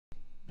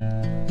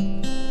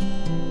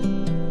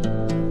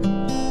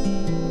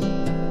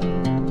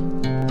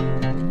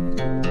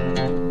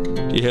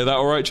You hear that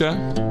all right, chat?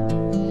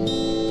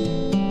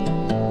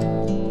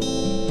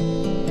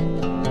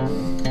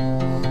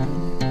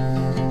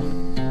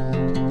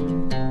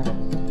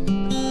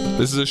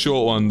 This is a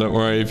short one, don't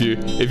worry,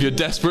 if you're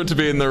desperate to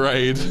be in the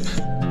raid.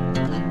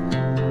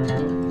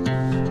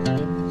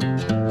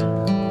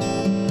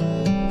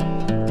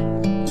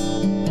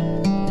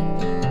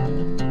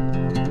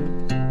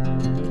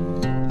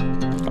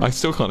 I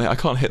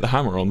can't hit the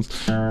hammer-ons.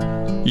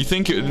 You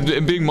think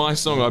it being my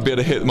song I'd be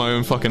able to hit my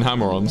own fucking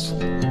hammer-ons.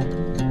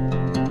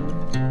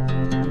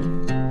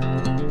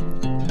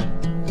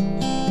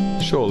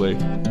 Surely.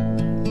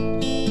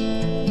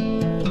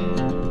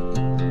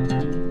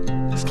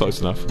 It's close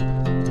enough.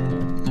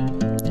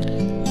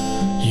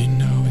 You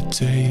know it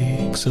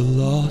takes a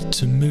lot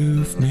to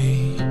move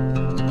me.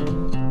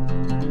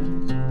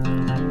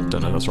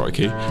 Don't know that's the right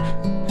key.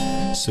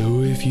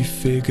 So if you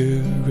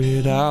figure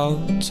it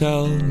out,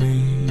 tell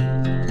me.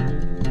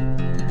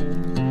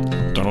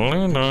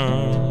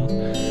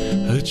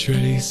 A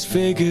trace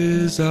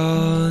figures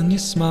on your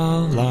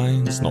smile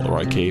lines. Not the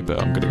right key,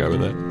 but I'm gonna go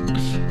with it.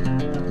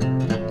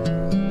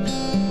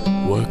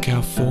 Work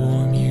out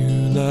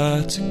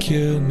formula to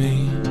cure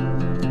me.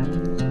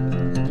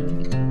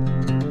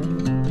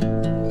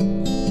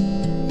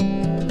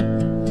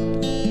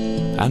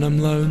 And I'm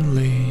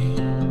lonely.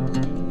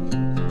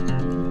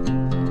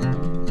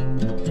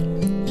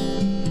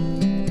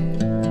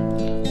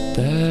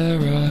 There,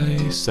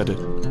 I said it.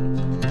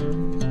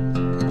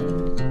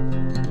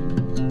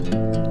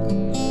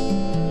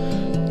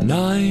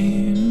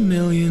 Nine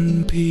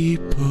million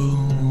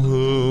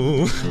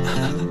people.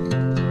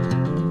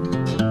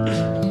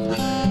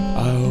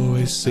 I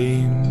always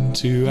seem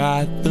to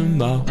add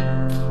them up.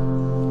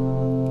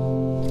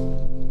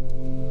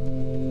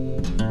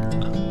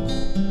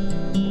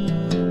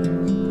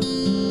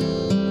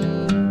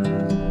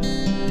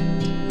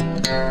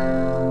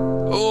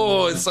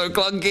 Oh, it's so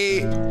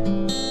clunky.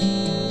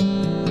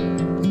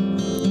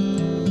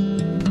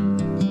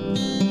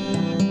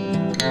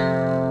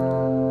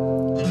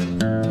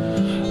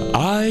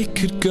 I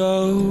could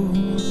go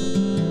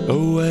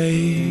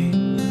away,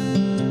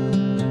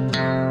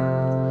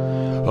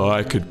 or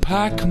I could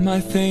pack my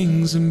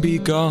things and be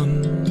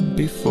gone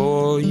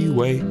before you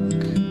wake.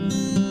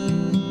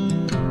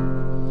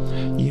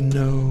 You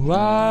know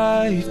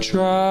I've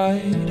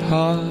tried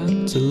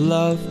hard to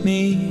love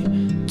me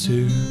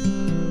too.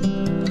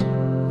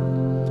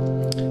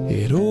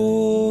 It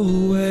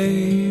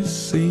always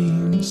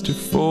seems to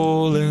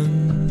fall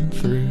in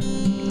through.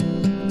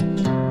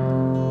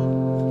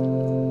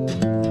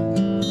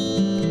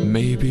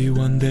 Maybe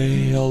one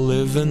day I'll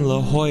live in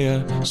La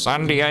Jolla,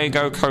 San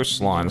Diego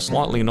coastline,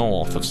 slightly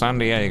north of San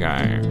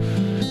Diego.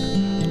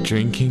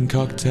 Drinking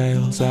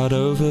cocktails out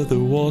over the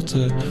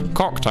water.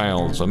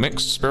 Cocktails, a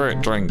mixed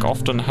spirit drink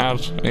often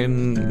had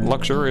in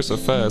luxurious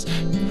affairs.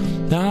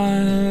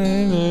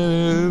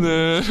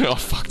 Oh,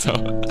 fucked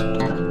up.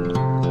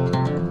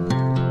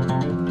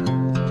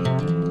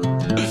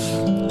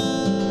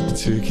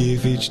 To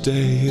give each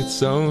day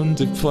its own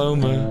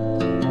diploma.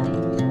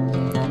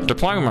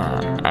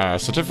 Diploma, a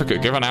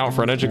certificate given out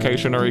for an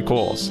educationary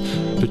course.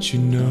 But you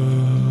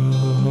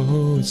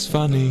know, it's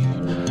funny.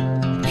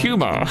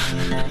 Humor.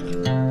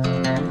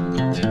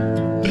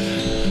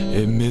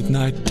 In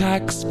midnight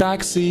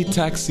taxi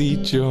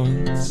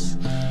jaunts.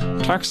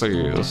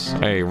 Taxis,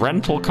 a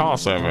rental car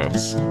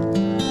service.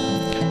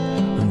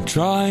 I'm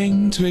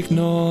trying to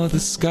ignore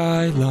the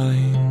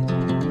skyline.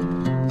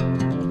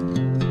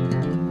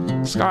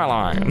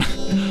 Skyline.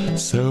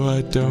 So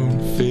I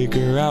don't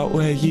figure out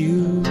where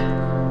you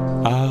are.